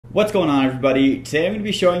What's going on, everybody? Today I'm going to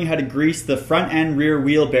be showing you how to grease the front and rear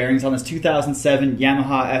wheel bearings on this 2007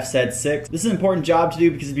 Yamaha FZ6. This is an important job to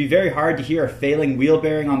do because it'd be very hard to hear a failing wheel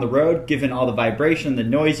bearing on the road given all the vibration and the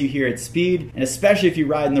noise you hear at speed, and especially if you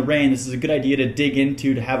ride in the rain, this is a good idea to dig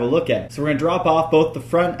into to have a look at. So we're going to drop off both the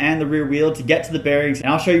front and the rear wheel to get to the bearings,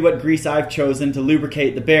 and I'll show you what grease I've chosen to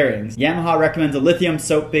lubricate the bearings. Yamaha recommends a lithium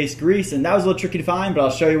soap-based grease, and that was a little tricky to find, but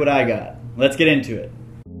I'll show you what I got. Let's get into it.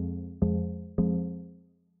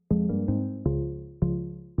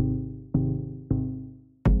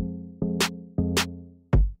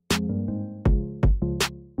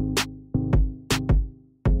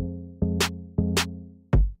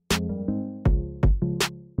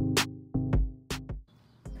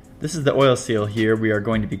 This is the oil seal here we are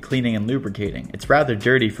going to be cleaning and lubricating. It's rather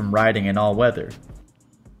dirty from riding in all weather.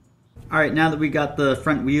 Alright, now that we got the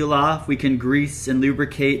front wheel off, we can grease and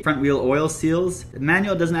lubricate front wheel oil seals. The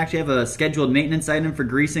manual doesn't actually have a scheduled maintenance item for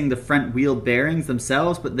greasing the front wheel bearings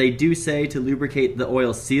themselves, but they do say to lubricate the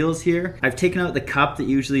oil seals here. I've taken out the cup that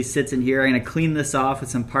usually sits in here. I'm going to clean this off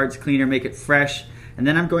with some parts cleaner, make it fresh. And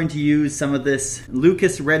then I'm going to use some of this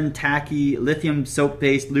Lucas Red and Tacky lithium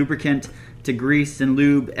soap-based lubricant to grease and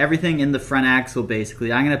lube everything in the front axle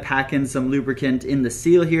basically. I'm going to pack in some lubricant in the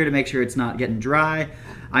seal here to make sure it's not getting dry.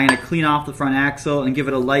 I'm going to clean off the front axle and give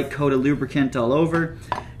it a light coat of lubricant all over,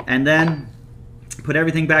 and then put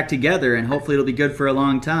everything back together, and hopefully it'll be good for a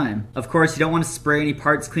long time. Of course, you don't want to spray any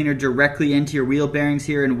parts cleaner directly into your wheel bearings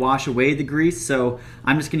here and wash away the grease, so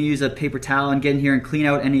I'm just going to use a paper towel and get in here and clean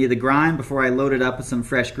out any of the grime before I load it up with some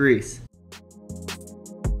fresh grease.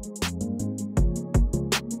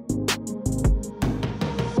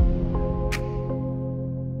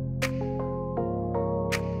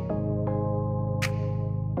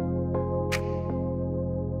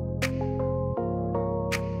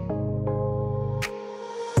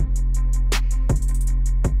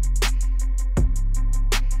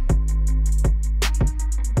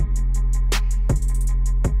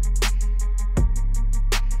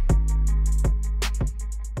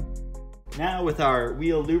 Now with our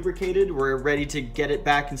wheel lubricated, we're ready to get it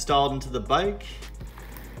back installed into the bike.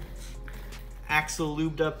 Axle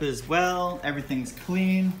lubed up as well, everything's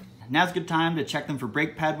clean. Now's a good time to check them for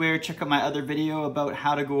brake pad wear. Check out my other video about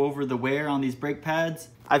how to go over the wear on these brake pads.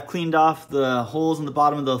 I've cleaned off the holes in the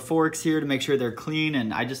bottom of the forks here to make sure they're clean,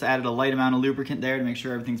 and I just added a light amount of lubricant there to make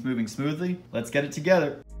sure everything's moving smoothly. Let's get it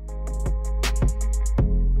together.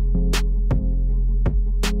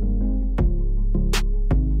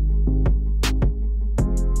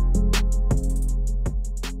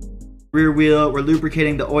 Rear wheel, we're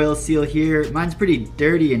lubricating the oil seal here. Mine's pretty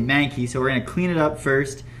dirty and manky, so we're gonna clean it up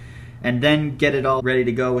first and then get it all ready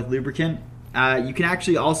to go with lubricant. You can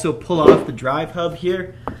actually also pull off the drive hub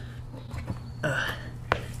here.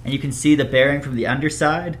 And you can see the bearing from the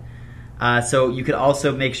underside. So you could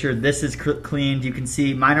also make sure this is cleaned. You can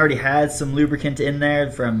see mine already has some lubricant in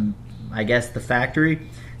there from, I guess, the factory.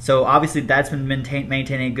 So obviously that's been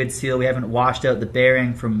maintaining a good seal. We haven't washed out the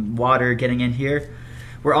bearing from water getting in here.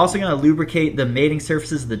 We're also going to lubricate the mating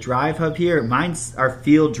surfaces of the drive hub here. Mine's are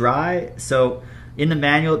field dry, so in the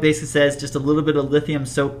manual it basically says just a little bit of lithium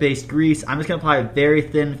soap-based grease. I'm just going to apply a very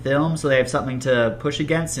thin film so they have something to push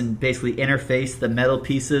against and basically interface the metal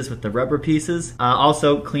pieces with the rubber pieces.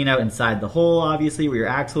 Also clean out inside the hole, obviously, where your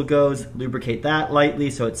axle goes. Lubricate that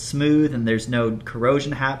lightly so it's smooth and there's no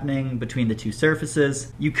corrosion happening between the two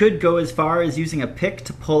surfaces. You could go as far as using a pick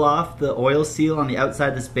to pull off the oil seal on the outside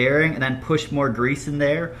of this bearing and then push more grease in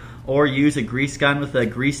there, or use a grease gun with a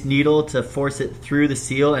grease needle to force it through the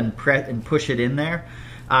seal and push it in there.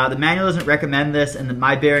 The manual doesn't recommend this, and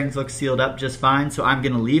my bearings look sealed up just fine, so I'm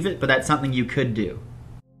going to leave it, but that's something you could do.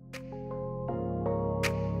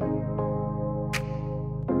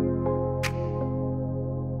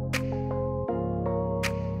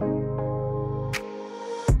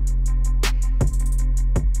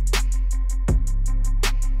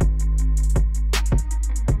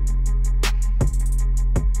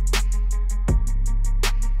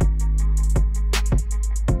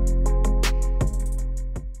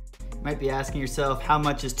 Might be asking yourself, how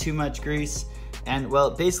much is too much grease? And well,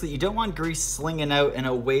 basically you don't want grease slinging out and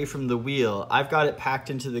away from the wheel. I've got it packed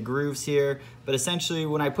into the grooves here, but essentially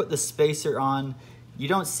when I put the spacer on, you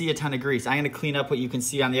don't see a ton of grease. I'm gonna clean up what you can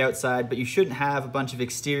see on the outside, but you shouldn't have a bunch of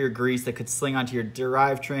exterior grease that could sling onto your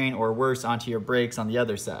drivetrain or worse, onto your brakes on the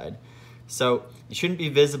other side. So it shouldn't be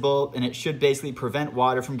visible, and it should basically prevent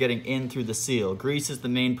water from getting in through the seal. Grease is the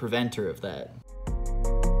main preventer of that.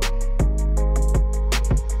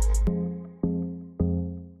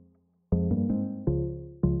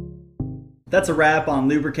 That's a wrap on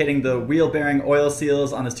lubricating the wheel bearing oil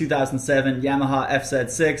seals on this 2007 Yamaha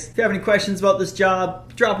FZ6. If you have any questions about this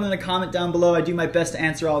job, drop them in a comment down below. I do my best to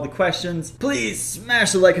answer all the questions. Please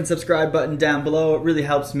smash the like and subscribe button down below. It really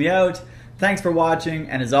helps me out. Thanks for watching,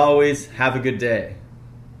 and as always, have a good day.